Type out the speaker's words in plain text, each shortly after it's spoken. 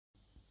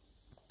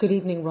Good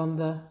evening,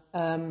 Rhondda.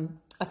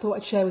 I thought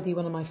I'd share with you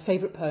one of my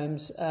favourite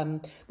poems,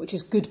 which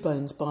is Good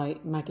Bones by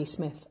Maggie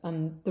Smith.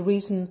 And the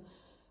reason,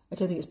 I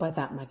don't think it's by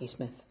that Maggie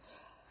Smith,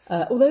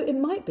 although it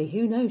might be,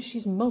 who knows,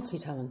 she's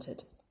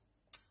multi-talented.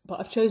 But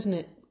I've chosen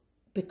it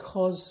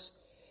because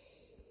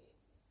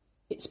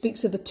it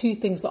speaks of the two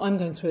things that I'm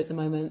going through at the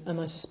moment, and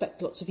I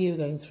suspect lots of you are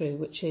going through,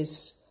 which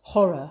is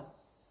horror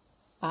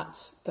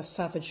at the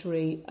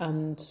savagery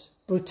and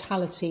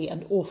brutality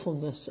and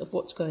awfulness of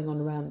what's going on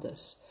around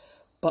us,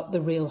 but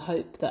the real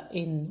hope that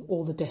in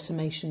all the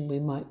decimation we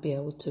might be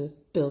able to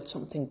build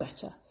something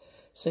better.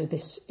 So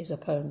this is a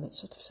poem that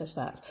sort of says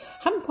that.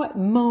 I haven't quite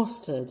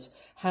mastered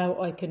how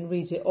I can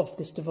read it off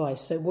this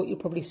device, so what you'll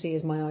probably see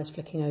is my eyes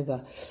flicking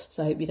over,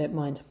 so I hope you don't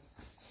mind.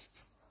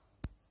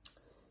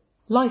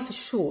 Life is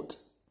short,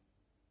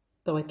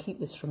 though I keep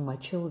this from my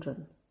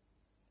children.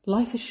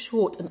 Life is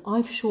short, and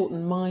I've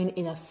shortened mine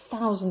in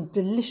 1,000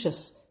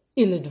 delicious,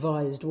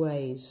 ill-advised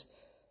ways.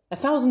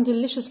 1,000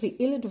 deliciously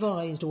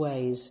ill-advised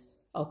ways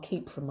I'll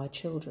keep from my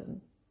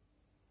children.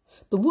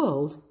 The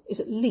world is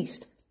at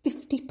least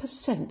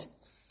 50%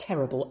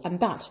 terrible, and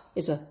that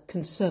is a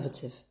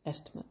conservative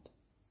estimate,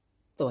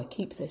 though I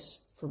keep this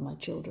from my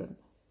children.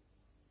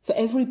 For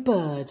every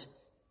bird,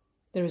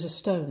 there is a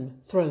stone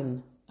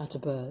thrown at a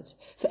bird.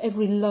 For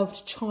every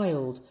loved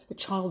child, a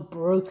child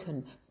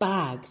broken,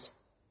 bagged,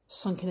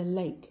 sunk in a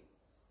lake.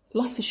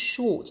 Life is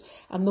short,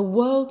 and the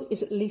world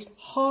is at least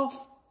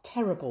half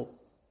terrible.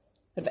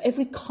 And for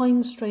every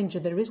kind stranger,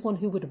 there is one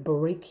who would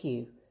break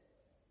you,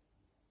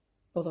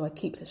 although I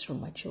keep this from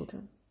my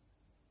children.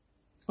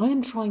 I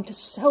am trying to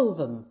sell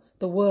them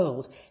the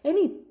world.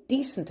 Any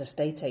decent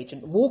estate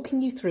agent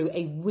walking you through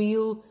a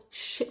real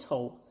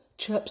shithole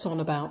chirps on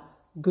about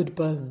good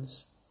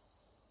bones.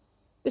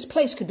 This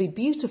place could be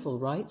beautiful,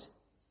 right?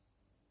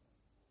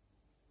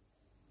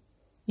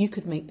 You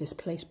could make this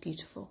place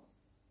beautiful.